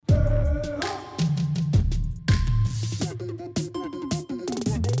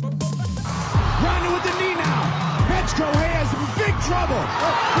trouble.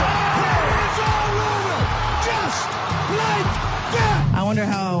 It's all over, just like that. I wonder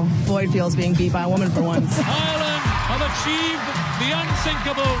how Boyd feels being beat by a woman for once. Ireland have achieved the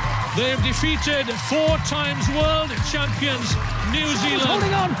unthinkable. They've defeated 4 times world champions New Zealand.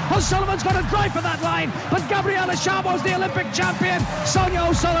 Holding on. O'Sullivan's got to drive for that line, but Gabriella Shamo's the Olympic champion. Sonia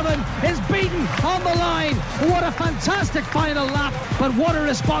O'Sullivan is beaten on the line. What a fantastic final lap, but what a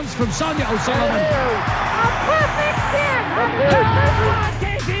response from Sonia O'Sullivan. A perfect hit!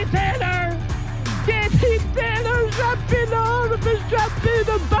 Katie Taylor! Katie Taylor!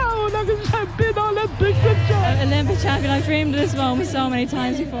 Olympic champion. I've dreamed of this moment so many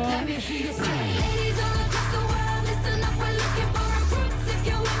times before.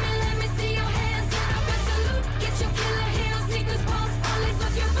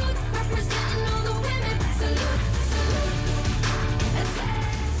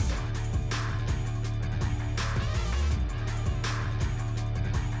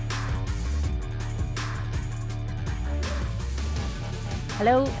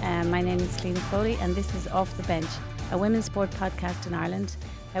 Hello, my name is Cliona Foley and this is Off the Bench, a women's sport podcast in Ireland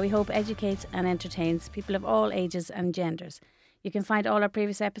that we hope educates and entertains people of all ages and genders. You can find all our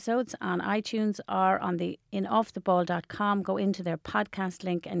previous episodes on iTunes or on the inofftheball.com. Go into their podcast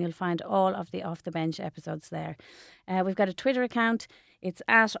link and you'll find all of the Off the Bench episodes there. We've got a Twitter account. It's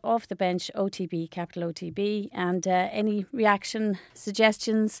at Off the Bench OTB, capital OTB. And any reaction,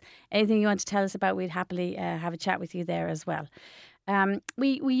 suggestions, anything you want to tell us about, we'd happily have a chat with you there as well.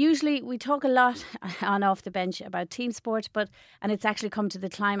 We talk a lot on Off the Bench about team sport, and it's actually come to the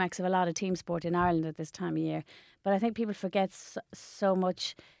climax of a lot of team sport in Ireland at this time of year. But I think people forget so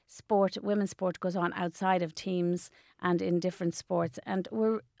much sport, women's sport goes on outside of teams and in different sports. And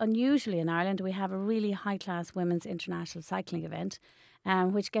we're unusually in Ireland, we have a really high class women's international cycling event,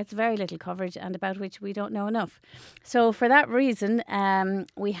 which gets very little coverage and about which we don't know enough. So for that reason,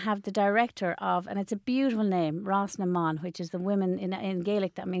 we have the director of, and it's a beautiful name, Rás Na, which is the women, in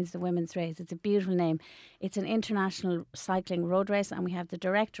Gaelic that means the women's race. It's a beautiful name. It's an international cycling road race and we have the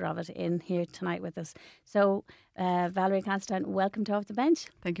director of it in here tonight with us. So Valerie Constantine, welcome to Off the Bench.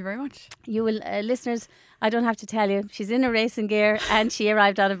 Thank you very much. You will, listeners, I don't have to tell you, she's in her racing gear and she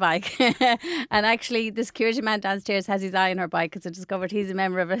arrived on a bike. And actually, the security man downstairs has his eye on her bike because I discovered he's a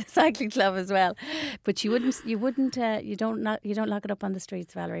member of a cycling club as well. But you don't lock it up on the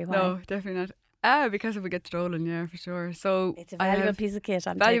streets, Valerie. Why? No, definitely not. Because if we get stolen, yeah, for sure. So it's a valuable piece of kit.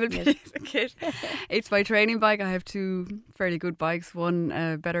 Valuable piece of kit. It's my training bike. I have 2 fairly good bikes.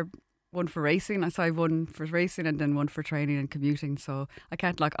 One better. One for racing, so I have one for racing and then one for training and commuting. So I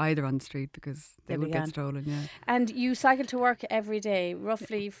can't lock either on the street because they would get stolen. Yeah. And you cycle to work every day,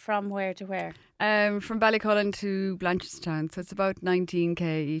 roughly from where to where? From Ballycullen to Blanchardstown, so it's about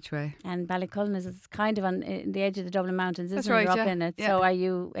 19k each way. And Ballycullen is kind of on the edge of the Dublin Mountains, isn't That's it? right, You're up yeah. in it. Yeah. So are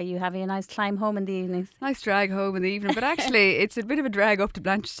you having a nice climb home in the evenings? Nice drag home in the evening, but actually it's a bit of a drag up to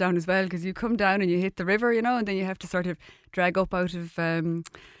Blanchardstown as well because you come down and you hit the river, and then you have to sort of drag up out of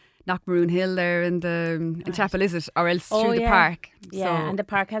Knockmaroon Hill there in Chapel, is it? Or else through the park. Yeah, so, and the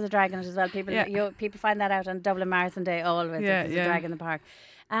park has a drag in it as well. People find that out on Dublin Marathon Day always. There's a drag in the park.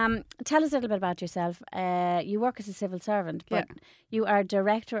 Tell us a little bit about yourself. You work as a civil servant, but you are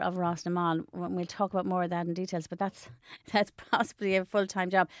director of Rás Na. We'll talk about more of that in details, but that's possibly a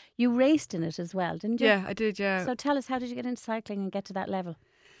full-time job. You raced in it as well, didn't you? Yeah, I did, yeah. So tell us, how did you get into cycling and get to that level?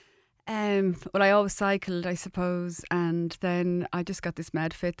 Well, I always cycled, I suppose, and then I just got this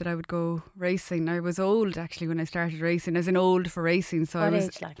mad fit that I would go racing. I was old actually when I started racing, as in old for racing. So what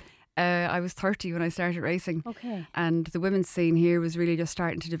age like? I was 30 when I started racing. Okay. And the women's scene here was really just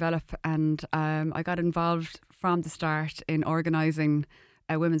starting to develop, and I got involved from the start in organising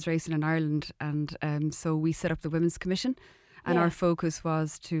women's racing in Ireland, and so we set up the Women's Commission. And our focus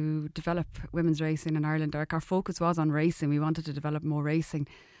was to develop women's racing in Ireland. Our focus was on racing. We wanted to develop more racing.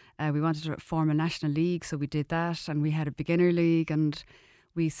 We wanted to form a national league, so we did that, and we had a beginner league, and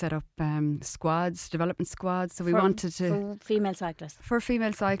we set up squads, development squads. So we wanted to for female cyclists. For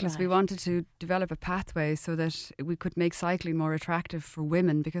female cyclists, Right. We wanted to develop a pathway so that we could make cycling more attractive for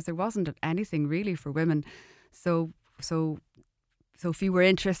women, because there wasn't anything really for women. So if you were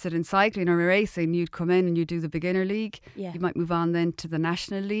interested in cycling or racing, you'd come in and you'd do the beginner league. Yeah. You might move on then to the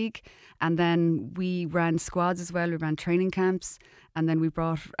national league. And then we ran squads as well. We ran training camps. And then we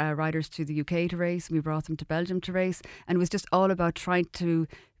brought riders to the UK to race. And we brought them to Belgium to race. And it was just all about trying to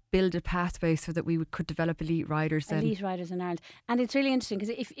build a pathway so that we could develop elite riders then. Elite riders in Ireland. And it's really interesting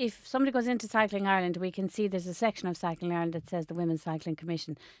because if somebody goes into Cycling Ireland, we can see there's a section of Cycling Ireland that says the Women's Cycling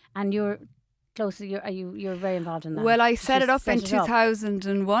Commission. And you're you're very involved in that. Well, I set it up in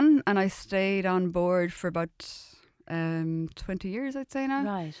 2001 and I stayed on board for about 20 years, I'd say now.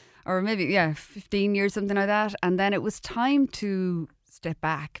 Right. Or maybe, 15 years, something like that. And then it was time to step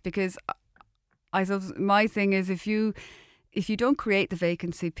back, because I suppose my thing is if you don't create the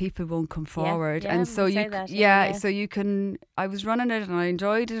vacancy, people won't come forward. Yeah, and so so you can, I was running it and I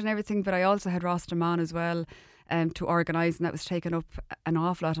enjoyed it and everything, but I also had Rás Na as well to organise, and that was taking up an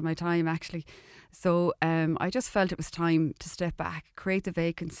awful lot of my time actually. So I just felt it was time to step back, create the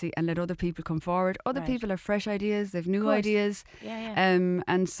vacancy and let other people come forward. Other people have fresh ideas, they've new ideas.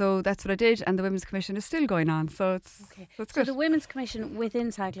 And so that's what I did, and the Women's Commission is still going on. So it's good. So the Women's Commission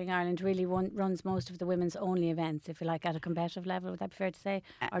within Cycling Ireland really runs most of the women's only events, if you like, at a competitive level, would that be fair to say,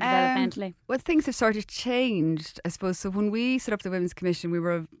 or developmentally? Well, things have sort of changed, I suppose. So when we set up the Women's Commission, we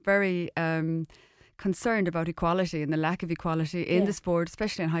were very concerned about equality and the lack of equality in the sport,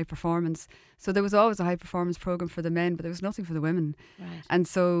 especially in high performance. So there was always a high performance programme for the men, but there was nothing for the women. Right. And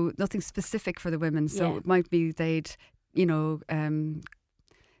so nothing specific for the women. So it might be they'd,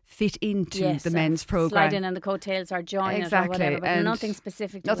 fit into the men's programme. Slide in on the coattails or join it or whatever, but and nothing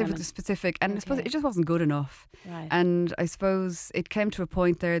specific to nothing women. specific. And I suppose it just wasn't good enough. Right. And I suppose it came to a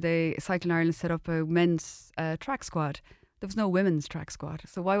point there, Cycling Ireland set up a men's track squad. There was no women's track squad.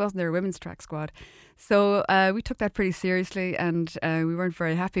 So why wasn't there a women's track squad? So we took that pretty seriously, and we weren't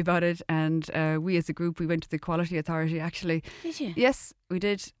very happy about it. And we as a group, we went to the Equality Authority actually. Did you? Yes, we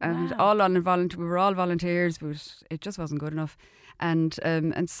did. And all on we were all volunteers, but it just wasn't good enough. And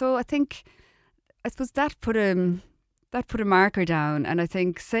so I suppose that put a marker down. And I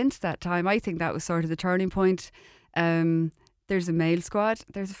think since that time, I think that was sort of the turning point. There's a male squad,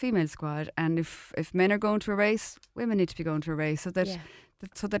 there's a female squad, and if men are going to a race, women need to be going to a race, so that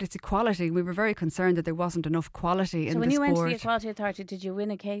it's equality. We were very concerned that there wasn't enough quality in the sport. So when you went to the Equality Authority, did you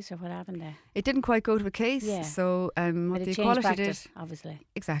win a case, or what happened there? It didn't quite go to a case. Yeah. So what the Equality practice, did, obviously.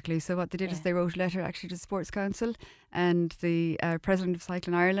 Exactly. So what they did is they wrote a letter actually to the Sports Council and the President of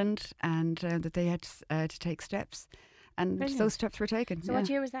Cycling Ireland, and that they had to take steps, and those steps were taken. So what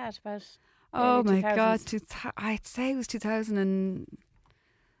year was that? About? Oh my God! I'd say it was 2000 and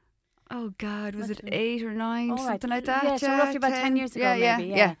was it 8 or 9, something like that? Yeah, so roughly about 10 years ago, maybe.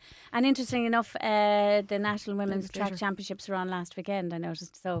 Yeah. And interesting enough, the National Women's Track Championships were on last weekend, I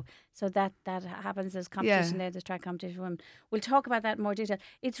noticed. So that happens. There's competition there. There's track competition for women. We'll talk about that in more detail.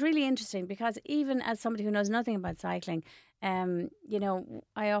 It's really interesting because even as somebody who knows nothing about cycling, I'm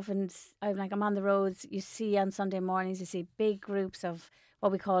on the roads. You see on Sunday mornings, you see big groups of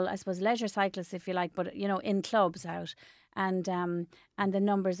what we call, I suppose, leisure cyclists, if you like, but in clubs out, and the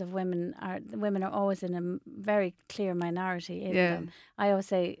numbers of women are always in a very clear minority in them. I always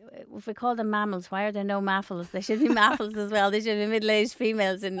say, if we call them mammals, why are there no maffles? They should be maffles as well. They should be middle-aged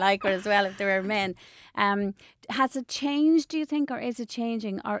females in lycra as well if there are men. Has it changed, do you think, or is it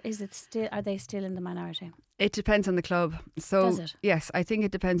changing, or are they still in the minority? It depends on the club. So does it? Yes, I think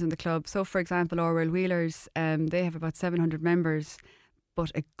it depends on the club. So for example, Orwell Wheelers, they have about 700 members, but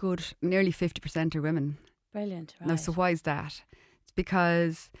a good nearly 50% are women. Brilliant. Right. Now, so why is that? It's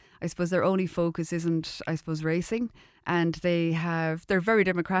because I suppose their only focus isn't, I suppose, racing, and they're very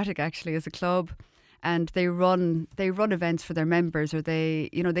democratic actually as a club, and they run events for their members, or they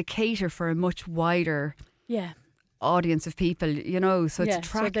cater for a much wider audience of people, so it's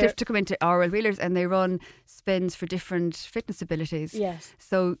attractive to come into Orwell Wheelers, and they run spins for different fitness abilities. Yes.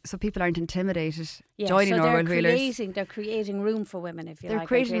 So people aren't intimidated joining Orwell Wheelers. They're creating room for women, if you like. They're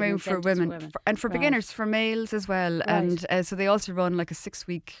creating room for women. And for beginners, for males as well. Right. And so they also run like a 6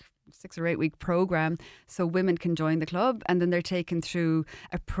 or 8 week program, so women can join the club, and then they're taken through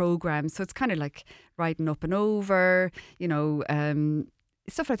a program. So it's kind of like riding up and over,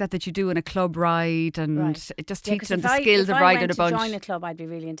 stuff like that you do in a club ride, and it just teaches them the skills of riding a bunch. If I went to join a club, I'd be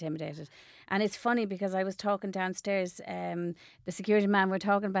really intimidated. And it's funny because I was talking downstairs, the security man we're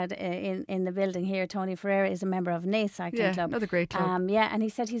talking about in the building here, Tony Ferreira, is a member of Naas Cycling Club. Another great club. And he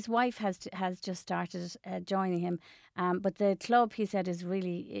said his wife has just started joining him. But the club, he said, is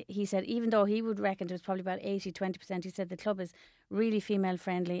really, he said, even though he would reckon it was probably about 80-20%, he said the club is really female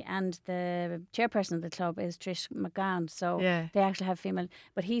friendly, and the chairperson of the club is Trish McGann, so they actually have female.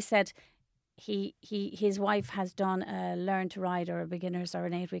 But he said his wife has done a learn to ride or a beginners or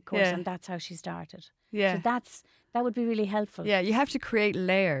an 8-week course, and that's how she started. So that would be really helpful. Yeah, you have to create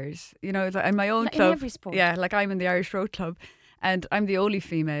layers, in my own club. In every sport. Yeah, like I'm in the Irish Road Club, and I'm the only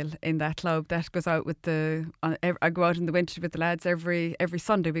female in that club that goes out with I go out in the winter with the lads every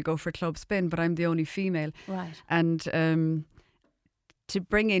Sunday. We go for a club spin, but I'm the only female. Right. And to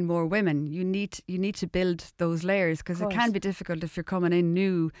bring in more women, you need to build those layers, because it can be difficult if you're coming in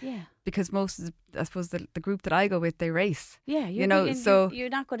new. Yeah. because most of I suppose the group that I go with, they race. Yeah, so you're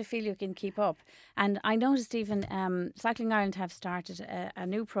not going to feel you can keep up. And I noticed even Cycling Ireland have started a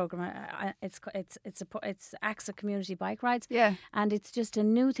new program. It's AXA Community Bike Rides. Yeah, and it's just a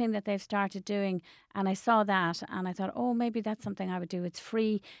new thing that they've started doing. And I saw that, and I thought, oh, maybe that's something I would do. It's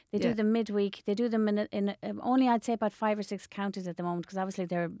free. They do them midweek. They do them in only, I'd say, about 5 or 6 counties at the moment, because obviously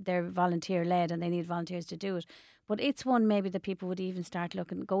they're volunteer led and they need volunteers to do it. But it's one maybe that people would even start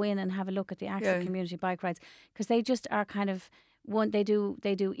go in and have a look at the AXA Community Bike Rides, because they just are kind of they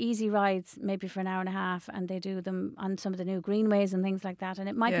do easy rides maybe for an hour and a half, and they do them on some of the new greenways and things like that. And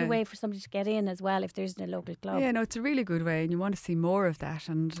it might be a way for somebody to get in as well if there isn't a local club. Yeah, no, it's a really good way, and you want to see more of that.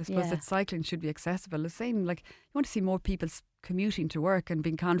 And I suppose that cycling should be accessible. The same, like, you want to see more people commuting to work and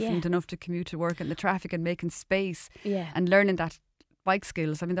being confident enough to commute to work in the traffic and making space and learning that bike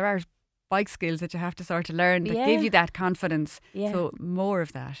skills. I mean, there are bike skills that you have to sort of learn that give you that confidence. Yeah. So more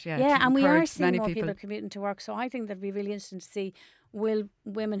of that, and we are seeing more people commuting to work. So I think that'd be really interesting to see, will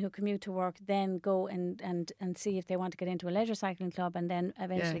women who commute to work then go and see if they want to get into a leisure cycling club and then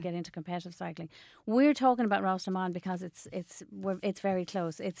eventually get into competitive cycling. We're talking about Rás Na because it's very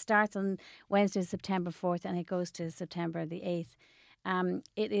close. It starts on Wednesday, September 4th, and it goes to September the 8th.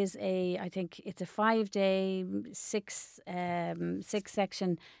 It is I think it's a 5-day, 6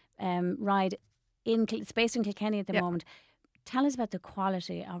 section ride. It's based in Kilkenny at the moment. Tell us about the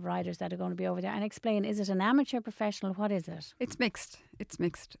quality of riders that are going to be over there, and explain, is it an amateur, professional, what is it? It's mixed.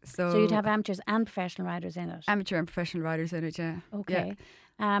 So you'd have amateurs and professional riders in it? Amateur and professional riders in it, yeah. Okay.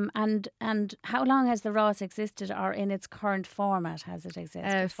 Yeah. And how long has the Rás existed, or in its current format has it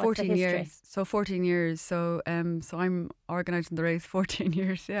existed? 14 years. So 14 years. So I'm organising the race 14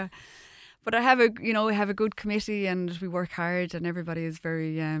 years, yeah. But I have we have a good committee, and we work hard, and everybody is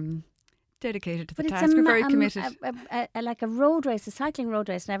very dedicated to the task. We're very committed. Like a road race, a cycling road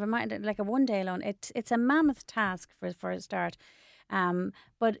race, never mind, like a one day alone. It's a mammoth task for a start.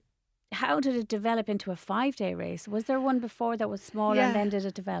 But how did it develop into a 5-day race? Was there one before that was smaller, and then did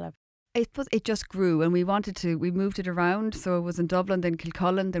it develop? It just grew, and we moved it around. So it was in Dublin, then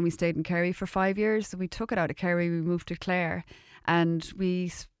Kilcullen, then we stayed in Kerry for 5 years. So we took it out of Kerry, we moved to Clare, and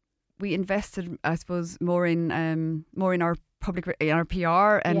we invested, I suppose, more in our our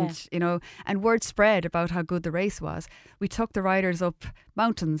PR, and and word spread about how good the race was. We took the riders up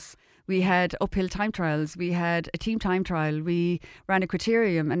mountains. We had uphill time trials. We had a team time trial. We ran a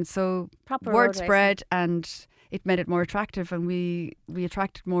criterium, and so word spread, and it made it more attractive, and we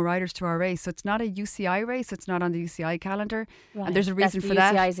attracted more riders to our race. So it's not a UCI race. It's not on the UCI calendar, and there's a reason for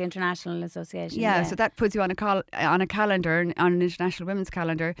that. UCI is the International Association. Yeah, so that puts you on a calendar, on an international women's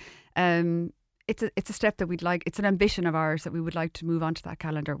calendar. It's a step that we'd like. It's an ambition of ours that we would like to move onto that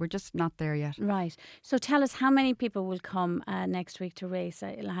calendar. We're just not there yet. Right. So tell us, how many people will come next week to race?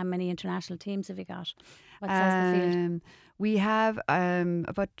 How many international teams have you got? What size the field? We have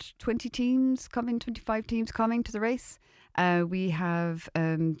about 20 teams coming, 25 teams coming to the race. We have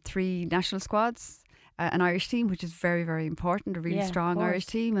 3 national squads. An Irish team, which is very, very important, a really strong Irish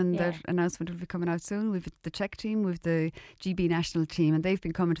team, and that announcement will be coming out soon. We've the Czech team, we've the GB national team, and they've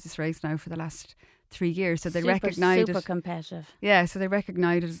been coming to this race now for the last 3 years. So they recognise super competitive. Yeah, so they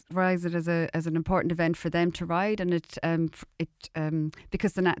recognise it as an important event for them to ride, and it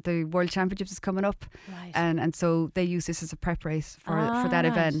because the World Championships is coming up, and so they use this as a prep race for that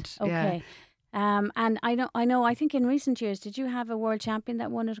event. Okay. Yeah. And I know. I think in recent years, did you have a world champion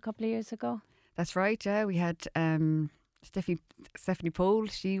that won it a couple of years ago? That's right, yeah. We had Stephanie Pohl.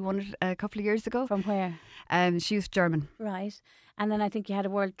 She won it a couple of years ago. From where? She was German. Right. And then I think you had a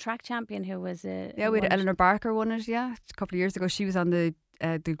world track champion who was... we had Eleanor Barker won it, a couple of years ago. She was on the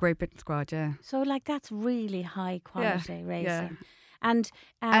Great Britain squad, yeah. So, that's really high quality racing. Yeah. And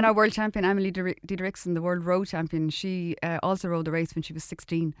our world champion, Emily Diederiksen, the world road champion, she also rode the race when she was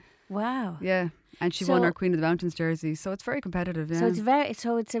 16. Wow. Yeah. And she won our Queen of the Mountains jersey, so it's very competitive. Yeah.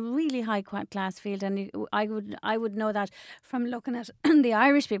 So it's a really high class field, and I would know that from looking at the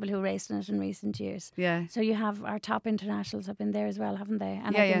Irish people who raced in it in recent years. Yeah. So you have our top internationals up in there as well, haven't they?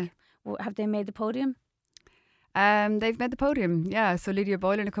 And have they made the podium? They've made the podium, yeah. So Lydia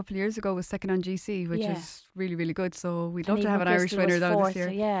Boylan a couple of years ago was second on GC, which is really, really good. So we'd love to have an Irish winner this year.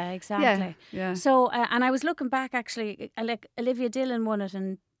 Yeah, exactly. Yeah. So and I was looking back actually, like Olivia Dillon won it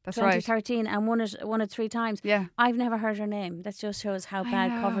in 2013 and won it 3 times. Yeah. I've never heard her name. That just shows how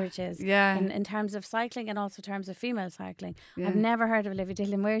bad coverage is. Yeah. In terms of cycling and also in terms of female cycling. Yeah. I've never heard of Olivia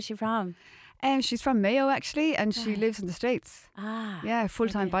Dillon. Where is she from? She's from Mayo actually, and she lives in the States. Yeah,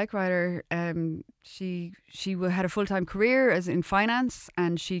 full-time bike rider. She had a full-time career as in finance,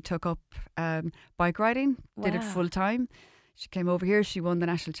 and she took up bike riding. Did it full-time. She came over here, she won the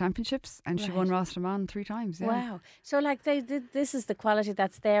national championships, and she won Rás Na 3 times. Yeah. Wow. So like this is the quality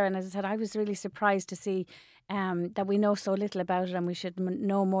that's there. And as I said, I was really surprised to see that we know so little about it, and we should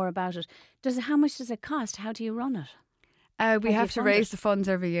know more about it. How much does it cost? How do you run it? We have to raise the funds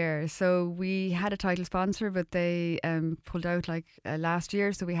every year. So we had a title sponsor, but they pulled out last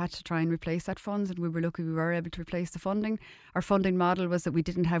year. So we had to try and replace that funds, and we were lucky we were able to replace the funding. Our funding model was that we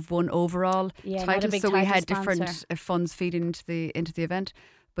didn't have one overall title, so we had different funds feeding into the event.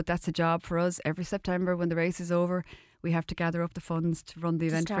 But that's a job for us. Every September when the race is over, we have to gather up the funds to run the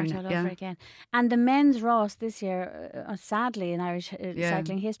event start all over again. And the men's Rás this year, sadly in Irish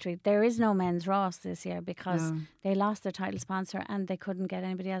cycling history, there is no men's Rás this year because they lost their title sponsor and they couldn't get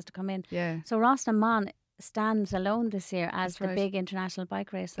anybody else to come in. Yeah. So Rás Na stands alone this year as the big international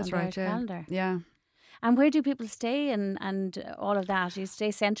bike race on their calendar. Yeah. And where do people stay and all of that? You stay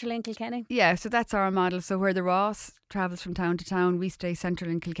central in Kilkenny? Yeah, so that's our model. So where the Rás travels from town to town, we stay central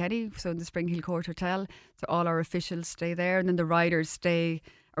in Kilkenny, so in the Spring Hill Court Hotel. So all our officials stay there, and then the riders stay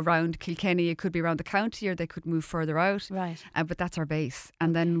around Kilkenny. It could be around the county, or they could move further out. Right. But that's our base.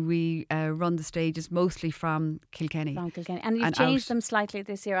 And then we run the stages mostly from Kilkenny. And you've changed them slightly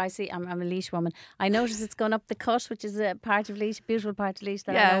this year. I see, I'm a Laois woman. I notice it's gone up the cut, which is a part of Laois, beautiful part of Laois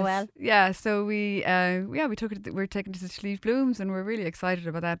that I know well. Yeah, so we're taking it to Slieve Blooms, and we're really excited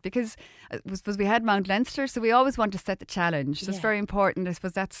about that because I suppose we had Mount Leinster, so we always want to set the challenge. So it's very important. I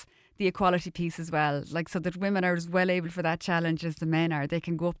suppose that's the equality piece as well, so that women are as well able for that challenge as the men are. They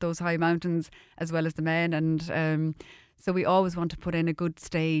can go up those high mountains as well as the men, and so we always want to put in a good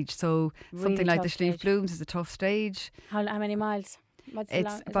stage. So really something like the Slieve Blooms is a tough stage. How many miles?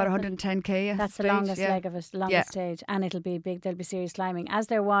 It's about 110k. That's the longest leg of it, the longest stage, and it'll be big. There'll be serious climbing, as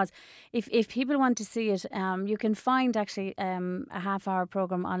there was. If people want to see it, you can find actually a half-hour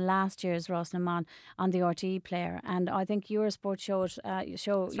program on last year's Rás Na on the RTE player, and I think Eurosport show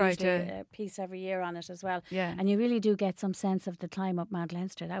a piece every year on it as well. Yeah, and you really do get some sense of the climb up Mount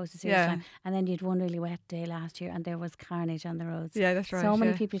Leinster. That was a serious climb, and then you had one really wet day last year, and there was carnage on the roads. Yeah, that's right. So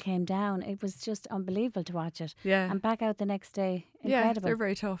many people came down. It was just unbelievable to watch it. Yeah, and back out the next day. Yeah, incredible. They're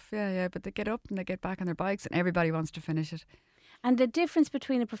very tough. Yeah, but they get up and they get back on their bikes, and everybody wants to finish it. And the difference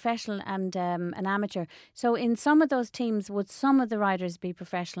between a professional and an amateur. So in some of those teams, would some of the riders be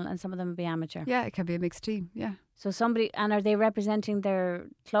professional and some of them be amateur? Yeah, it can be a mixed team. Yeah. So are they representing their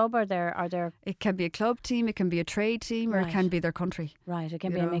club or their? It can be a club team, it can be a trade team, or it can be their country. Right, it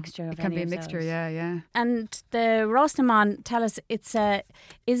can be a mixture of It can be a mixture, those. yeah. And the Rás Na, tell us, is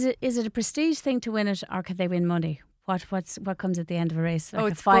it a prestige thing to win it, or could they win money? What comes at the end of a race?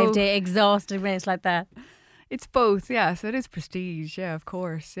 Like it's a 5-day exhausting race like that? It's both, yeah. So it is prestige, yeah, of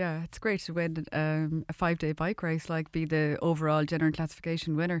course, yeah. It's great to win a 5-day bike race, be the overall general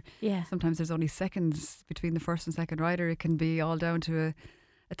classification winner. Yeah. Sometimes there's only seconds between the first and second rider. It can be all down to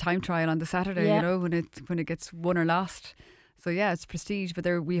a time trial on the Saturday, when it gets won or lost. So yeah, it's prestige, but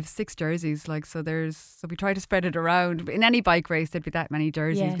we have 6 jerseys, so we try to spread it around. In any bike race, there'd be that many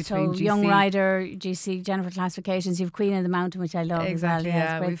jerseys between so GC. Young Rider, GC, general classifications. You've Queen of the Mountain, which I love. Exactly, as well.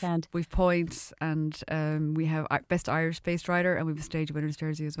 Yeah, it's great. We've points, and we have our best Irish-based rider, and we have a stage winner's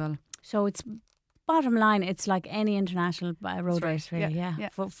jersey as well. So it's bottom line, it's like any international road race, really. Yeah.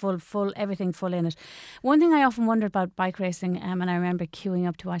 Full, everything full in it. One thing I often wondered about bike racing, and I remember queuing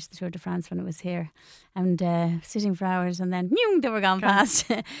up to watch the Tour de France when it was here, and sitting for hours, and then they were gone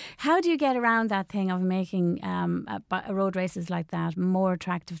past. How do you get around that thing of making road races like that more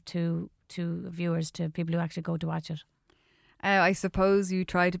attractive to viewers, to people who actually go to watch it? I suppose you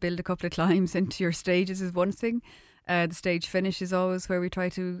try to build a couple of climbs into your stages is one thing. The stage finish is always where we try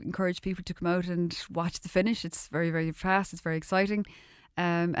to encourage people to come out and watch the finish. It's very, very fast. It's very exciting.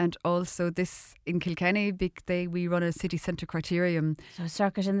 And also this in Kilkenny, we run a city centre criterium. So a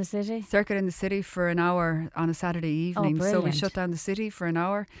circuit in the city? Circuit in the city for an hour on a Saturday evening. Oh, so we shut down the city for an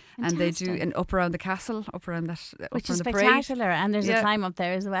hour. Fantastic. And they do an up around the castle, up around that, which up is the spectacular. parade. And there's a climb up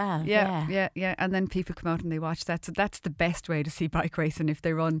there as well. Yeah. And then people come out and they watch that. So that's the best way to see bike racing. If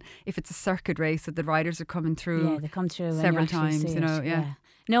it's a circuit race, that the riders are coming through. Yeah, they come through several times. Yeah.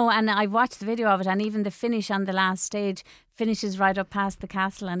 No, and I've watched the video of it, and even the finish on the last stage finishes right up past the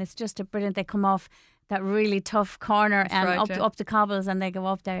castle, and it's just brilliant. They come off that really tough corner up the cobbles, and they go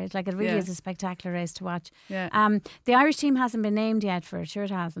up there. It's it really is a spectacular race to watch. Yeah. The Irish team hasn't been named yet for it. Sure,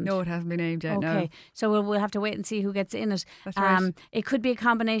 it hasn't. No, it hasn't been named yet. Okay, no. So we'll have to wait and see who gets in it. That's right. It could be a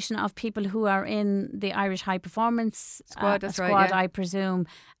combination of people who are in the Irish high performance squad. I presume,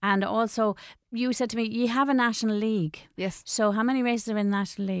 and also you said to me, you have a national league. Yes. So how many races are in the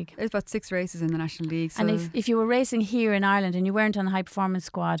national league? There's about 6 races in the national league. So And if you were racing here in Ireland and you weren't on the high performance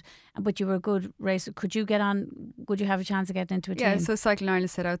squad, but you were a good racer, could you get on? Would you have a chance of getting into a team? yeah, so Cycling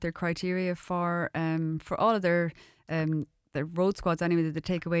Ireland set out their criteria for all of their road squads anyway that they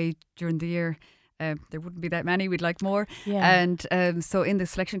take away during the year. There wouldn't be that many, we'd like more. Yeah. And so in the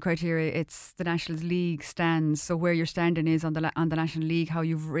selection criteria, it's the National League stands. So where your standing is on the National League, how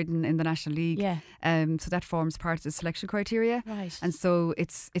you've ridden in the National League. Yeah. So that forms part of the selection criteria. Right. And so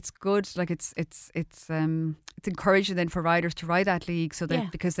it's good, like it's encouraging then for riders to ride that league, so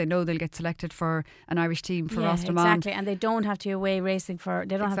that because they know they'll get selected for an Irish team for Rás Na. Exactly, and they don't have to be away racing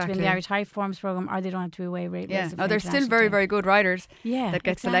they don't have to be in the Irish High Performance Programme, or they don't have to be away racing. Yeah, for there's still very, very good riders that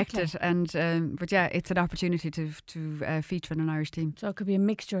get exactly. selected, and but yeah, it's an opportunity to feature in an Irish team. So it could be a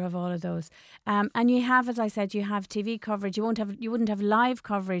mixture of all of those. And you have, as I said, you have TV coverage. You wouldn't have live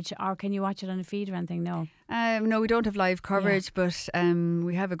coverage, or can you watch it on a feed or anything? No. No, we don't have live coverage, but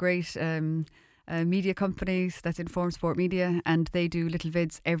we have a great media companies that's Inform Sport Media, and they do little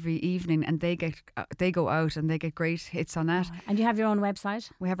vids every evening, and they go out and they get great hits on that. And you have your own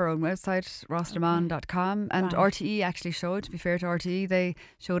website? We have our own website, rásnamban.com, and RTE actually showed, to be fair to RTE, they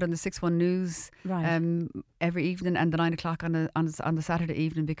showed on the 6-1 News every evening, and the 9 o'clock on the Saturday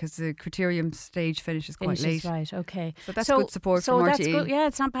evening, because the criterium stage finishes quite late. Right, okay. So that's good support from that's RTE. Good. Yeah,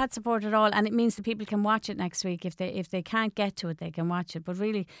 it's not bad support at all, and it means that people can watch it next week. If they can't get to it, they can watch it. But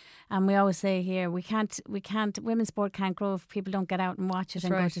really, we always say here, we can't women's sport can't grow if people don't get out and watch it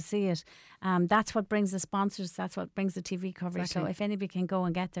go to see it. That's what brings the sponsors, that's what brings the TV coverage. Exactly. So if anybody can go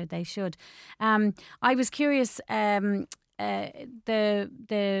and get there, they should. I was curious, the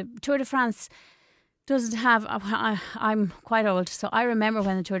Tour de France doesn't have, I'm quite old, so I remember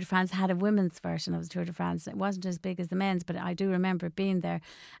when the Tour de France had a women's version of the Tour de France. It wasn't as big as the men's, but I do remember it being there.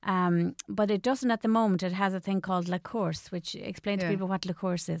 But it doesn't at the moment. It has a thing called La Course, which explain to people what La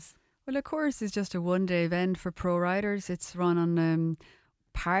Course is. Well, La Course is just a one-day event for pro riders. It's run on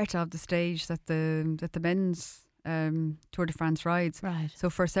part of the stage that the men's Tour de France rides. Right. So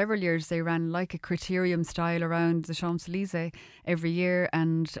for several years they ran like a criterium style around the Champs-Élysées every year,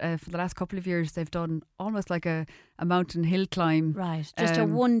 and for the last couple of years they've done almost like a mountain hill climb. Right. Just a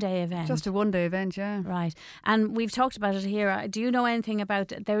one-day event. Just a one-day event, yeah. Right. And we've talked about it here. Do you know anything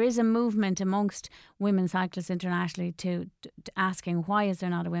about, there is a movement amongst women cyclists internationally to asking why is there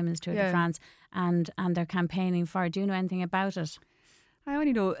not a women's Tour de France, and they're campaigning for it. Do you know anything about it? I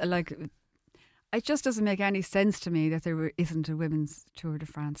only know, it just doesn't make any sense to me that there isn't a women's Tour de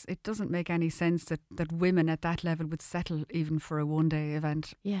France. It doesn't make any sense that women at that level would settle even for a one-day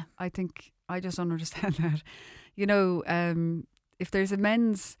event. Yeah. I just don't understand that. You know, if there's a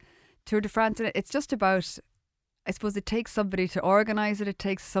men's Tour de France, it's just about, I suppose it takes somebody to organise it. It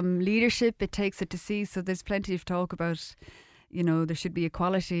takes some leadership. It takes it to see. So there's plenty of talk about, you know, there should be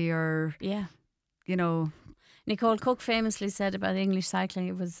equality, or, you know. Nicole Cook famously said about English cycling,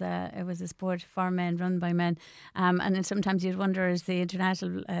 it was a sport for men, run by men, and then sometimes you'd wonder, is the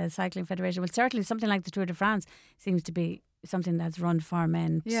International Cycling Federation? Well, certainly something like the Tour de France seems to be something that's run for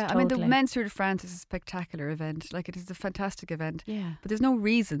men. Yeah, totally. I mean, the men's Tour de France is a spectacular event. Like, it is a fantastic event. Yeah, but there's no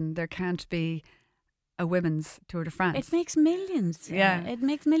reason there can't be a women's Tour de France. It makes millions. Yeah. It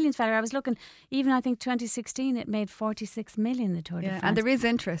makes millions, Valerie. I was looking, even I think 2016 it made 46 million, the Tour de France. And there is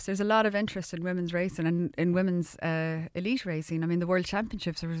interest. There's a lot of interest in women's racing and in women's elite racing. I mean, the World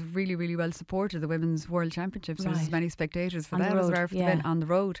Championships are really, really well supported. The Women's World Championships, there's as many spectators for that as there are for the men on the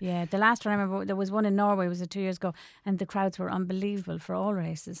road. Yeah, the last one I remember, there was one in Norway, was it 2 years ago, and the crowds were unbelievable for all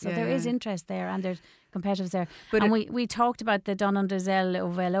races. So there is interest there, and there's competitors there. But we talked about the Donald Dezelle au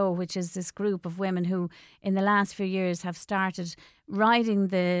Vélo, which is this group of women who in the last few years have started riding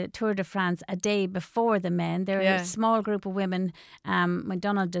the Tour de France a day before the men. They're a small group of women.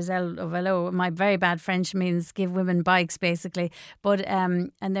 Donald Dezelle au Vélo, my very bad French means give women bikes basically. But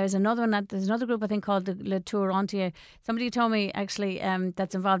and there's another one, there's another group I think called the Le Tour Entier. Somebody told me actually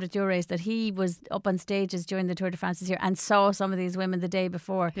that's involved with your race that he was up on stages during the Tour de France this year and saw some of these women the day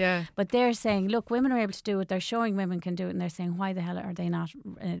before. Yeah. But they're saying, look, women are able to do it. They're showing women can do it, and they're saying, why the hell are they not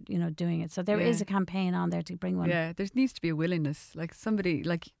doing it? So there is a campaign on there to bring one. Yeah, there needs to be a willingness. Like somebody,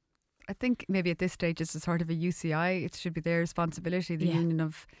 I think maybe at this stage it's a sort of a UCI. It should be their responsibility. The Union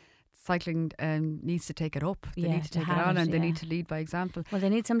of Cycling needs to take it up. They need to take it on, and they need to lead by example. Well, they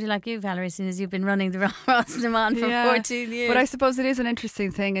need somebody like you, Valerie, seeing as you've been running the Rás Na for 14 years. But I suppose it is an interesting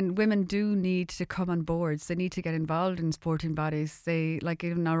thing, and women do need to come on boards. They need to get involved in sporting bodies. They, like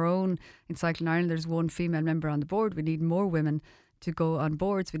in our own, in Cycling Ireland, there's one female member on the board. We need more women to go on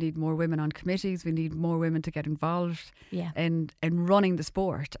boards. We need more women on committees. We need more women to get involved Yeah. in running the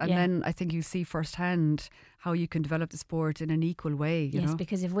sport. And Yeah. then I think you see firsthand how you can develop the sport in an equal way. You Yes, know?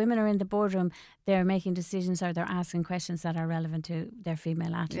 because if women are in the boardroom, they're making decisions or they're asking questions that are relevant to their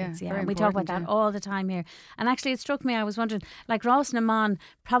female athletes. Yeah, Yeah, very and we talk about important, that all the time here. And actually, it struck me. I was wondering, like Rás Na,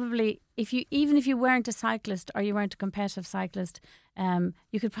 probably even if you weren't a cyclist or you weren't a competitive cyclist,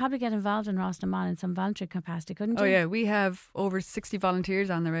 you could probably get involved in Rás Na in some voluntary capacity, couldn't you? Oh yeah, we have over 60 volunteers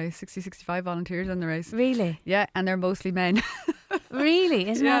on the race, 65 volunteers on the race. Really? Yeah, and they're mostly men. Really?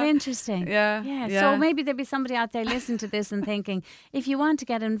 Isn't that Yeah. interesting? Yeah, Yeah. yeah. So maybe there'd be somebody out there listening to this and thinking, if you want to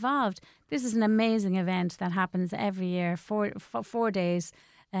get involved, this is an amazing event that happens every year, 4 days.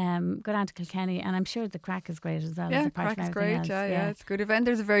 Go down to Kilkenny, and I'm sure the crack is great as well. Yeah, apart crack from is everything great. else. Yeah, it's a good event.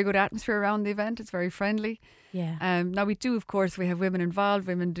 There's a very good atmosphere around the event. It's very friendly. Yeah. Now we do, of course, we have women involved.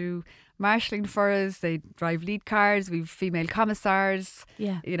 Women do marshalling for us. They drive lead cars. We've female commissars.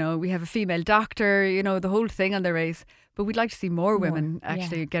 Yeah. You know, we have a female doctor. You know, the whole thing on the race. But we'd like to see more women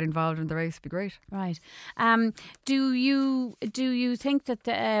actually get involved in the race. It'd be great. Right. Do you think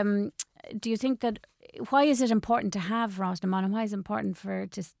that why is it important to have Rás Na, and why is it important for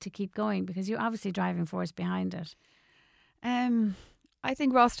to keep going? Because you're obviously driving force behind it. I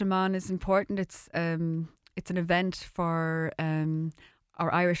think Rás Na is important. It's an event for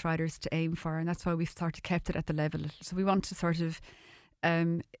our Irish riders to aim for, and that's why we've sort of kept it at the level. So we want to sort of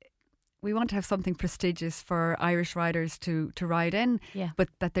we want to have something prestigious for Irish riders to ride in, but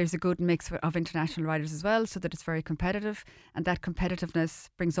that there's a good mix of international riders as well, so that it's very competitive, and that competitiveness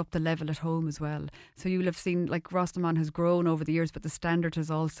brings up the level at home as well. So you'll have seen, like, Rás Na has grown over the years, but the standard has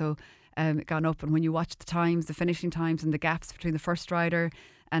also gone up. And when you watch the times, the finishing times, and the gaps between the first rider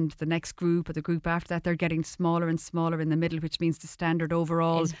and the next group or the group after that, they're getting smaller and smaller in the middle, which means the standard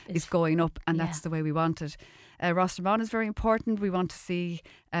overall is going up, and that's the way we want it. Rás Na is very important. We want to see,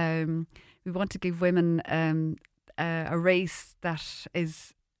 we want to give women a race that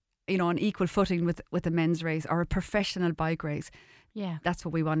is, you know, on equal footing with a men's race or a professional bike race. Yeah, that's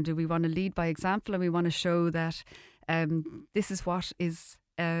what we want to do. We want to lead by example, and we want to show that this is what is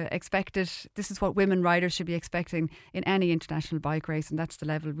expected. This is what women riders should be expecting in any international bike race, and that's the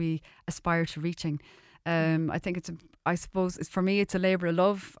level we aspire to reaching. I think I suppose for me it's a labour of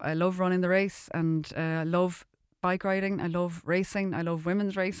love. I love running the race, and I love bike riding. I love racing. I love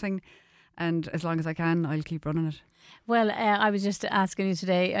women's racing, and as long as I can, I'll keep running it. Well, I was just asking you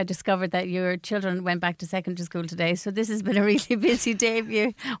today, I discovered that your children went back to secondary school today, so this has been a really busy day for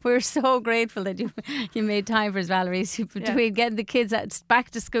you. We're so grateful that you made time for us, Valerie. So between getting the kids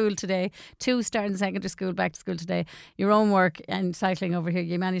back to school today, 2 starting secondary school, back to school today, your own work and cycling over here,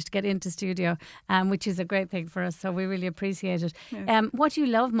 you managed to get into studio, which is a great thing for us, so we really appreciate it. Yeah. What do you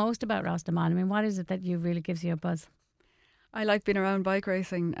love most about Rás Na? I mean, what is it that really gives you a buzz? I like being around bike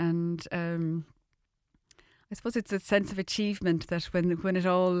racing, and I suppose it's a sense of achievement that when it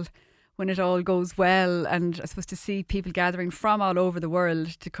all goes well, and I suppose to see people gathering from all over the world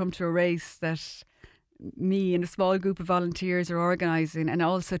to come to a race that me and a small group of volunteers are organising, and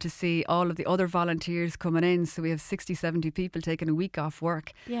also to see all of the other volunteers coming in. So we have 60, 70 people taking a week off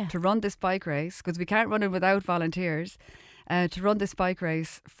work to run this bike race, because we can't run it without volunteers, to run this bike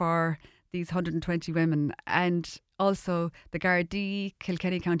race for these 120 women. And also the Gardaí,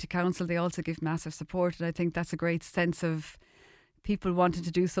 Kilkenny County Council, they also give massive support, and I think that's a great sense of people wanting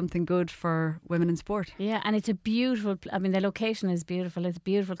to do something good for women in sport. Yeah, and it's a beautiful, I mean, the location is beautiful. It's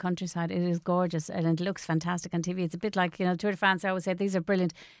beautiful countryside. It is gorgeous, and it looks fantastic on TV. It's a bit like, you know, Tour de France. I always say these are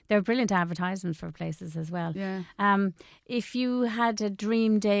brilliant. They're brilliant advertisements for places as well. Yeah. If you had a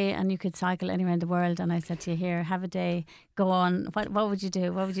dream day and you could cycle anywhere in the world, and I said to you, here, have a day, go on, what would you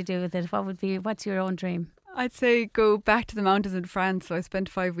do? What would you do with it? What's your own dream? I'd say go back to the mountains in France. So I spent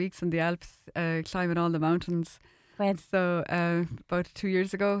 5 weeks in the Alps climbing all the mountains. When? So about 2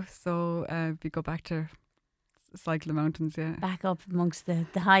 years ago. So we go back to cycle the mountains, back up amongst the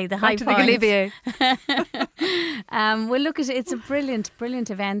high back to points. the Galibier. Well, look, it's a brilliant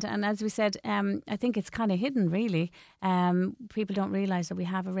event, and as we said, I think it's kind of hidden, really. People don't realise that we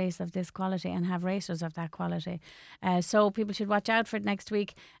have a race of this quality and have racers of that quality. So people should watch out for it next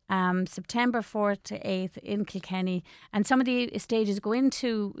week, September 4th to 8th in Kilkenny. And some of the stages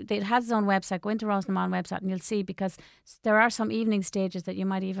it has its own website, go into Rás Na website and you'll see, because there are some evening stages that you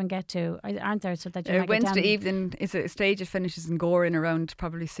might even get to, aren't there? So that you might Wednesday evening is a stage. It finishes in Gorin around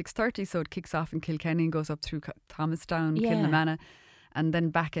probably 6:30, so it kicks off in Kilkenny and goes up through Thomastown, Kilnamanagh, and then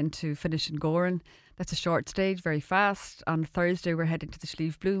back into finish in Gorin. That's a short stage, very fast. On Thursday we're heading to the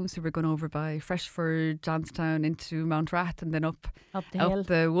Slieve Bloom, so we're going over by Freshford, Johnstown into Mount Rath, and then up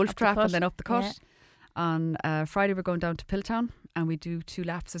the Wolf Trap, and then up the Cut. On Friday we're going down to Piltown, and we do 2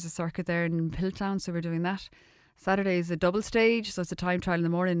 laps as a circuit there in Piltown, so we're doing that. Saturday is a double stage, so it's a time trial in the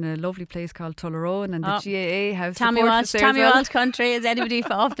morning in a lovely place called Tullaroan, and the GAA have Tommy Walsh country, as anybody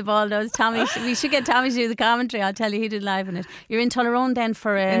off the ball knows. Tommy, we should get Tommy to do the commentary. I'll tell you, he did live in it. You're in Tullaroan then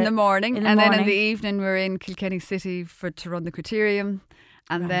for in the morning, then in the evening we're in Kilkenny City to run the criterium.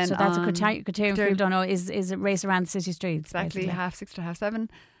 And then so that's a criterium. People don't know is a race around the city streets. Exactly, 6:30 to 7:30.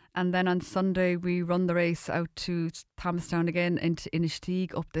 And then on Sunday we run the race out to Thomastown again, into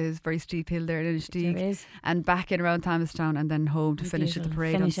Inishtig, up the very steep hill there in Inishtig, and back in around Thomastown, and then home to finish at the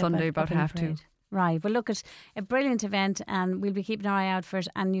parade on Sunday about 2:30. Right. Well, look, at a brilliant event, and we'll be keeping an eye out for it.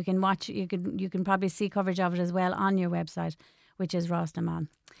 And you can watch. You can probably see coverage of it as well on your website, which is Rás Na.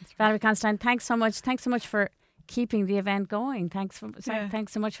 Valerie Constantine, thanks so much. Thanks so much for keeping the event going. Thanks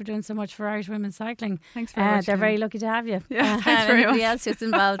so much for doing so much for Irish women's cycling. Thanks very much. They're very lucky to have you. Yeah, thanks very much. Everybody else who's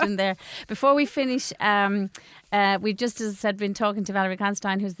involved in there. Before we finish, we've just, as I said, been talking to Valerie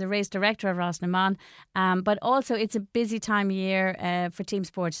Constantine, who's the race director of Rás Na. But also it's a busy time of year for team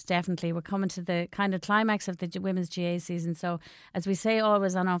sports, definitely. We're coming to the kind of climax of the women's GA season. So as we say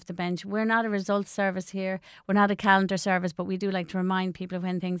always on Off the Bench, we're not a results service here. We're not a calendar service, but we do like to remind people of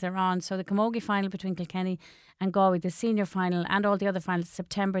when things are on. So the Camogie final between Kilkenny and Galway, the senior final, and all the other finals,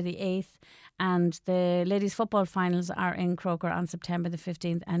 September the 8th. And the ladies' football finals are in Croker on September the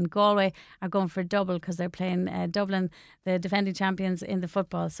 15th. And Galway are going for a double because they're playing Dublin, the defending champions, in the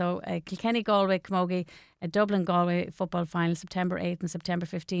football. So Kilkenny, Galway, Camogie, a Dublin, Galway football final, September 8th and September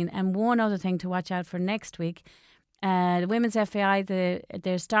 15th. And one other thing to watch out for next week. The Women's FAI,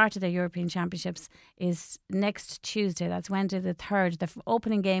 their start of their European Championships is next Tuesday. That's Wednesday the 3rd, the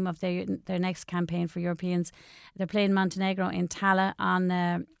opening game of their next campaign for Europeans. They're playing Montenegro in Tala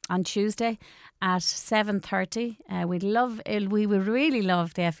on Tuesday at 7:30. We would really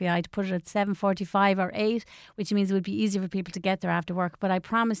love the FAI to put it at 7:45 or 8, which means it would be easier for people to get there after work. But I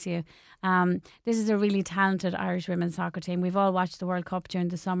promise you, this is a really talented Irish women's soccer team. We've all watched the World Cup during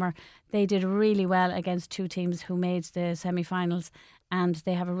the summer. They did really well against 2 teams who made the semi-finals, and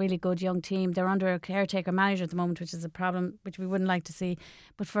they have a really good young team. They're under a caretaker manager at the moment, which is a problem which we wouldn't like to see.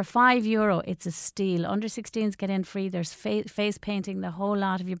 But for €5, it's a steal. Under 16s get in free. There's face painting, the whole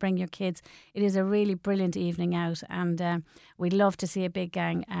lot if you bring your kids. It is a really brilliant evening out, and we'd love to see a big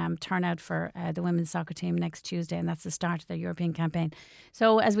gang turn out for the women's soccer team next Tuesday, and that's the start of their European campaign.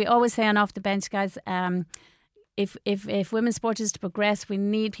 So as we always say on Off the Bench, guys, if women's sport is to progress, we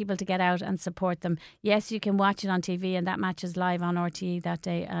need people to get out and support them. Yes, you can watch it on TV, and that match is live on RTE that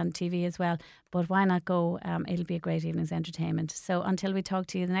day on TV as well. But why not go? It'll be a great evening's entertainment. So until we talk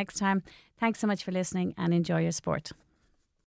to you the next time, thanks so much for listening, and enjoy your sport.